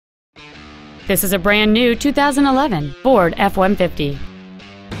This is a brand new 2011 Ford F-150.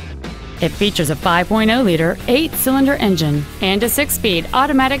 It features a 5.0-liter 8-cylinder engine and a 6-speed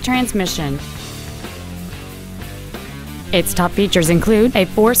automatic transmission. Its top features include a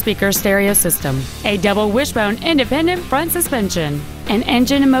 4-speaker stereo system, a double wishbone independent front suspension, an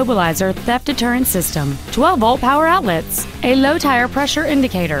engine immobilizer theft deterrent system, 12-volt power outlets, a low tire pressure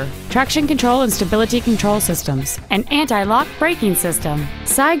indicator, traction control and stability control systems, an anti-lock braking system,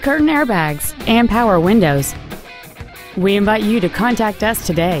 side curtain airbags, and power windows. We invite you to contact us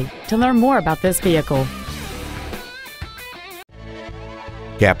today to learn more about this vehicle.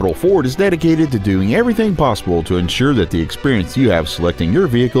 Capital Ford is dedicated to doing everything possible to ensure that the experience you have selecting your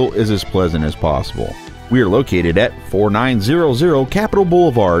vehicle is as pleasant as possible. We are located at 4900 Capital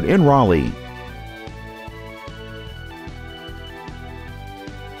Boulevard in Raleigh.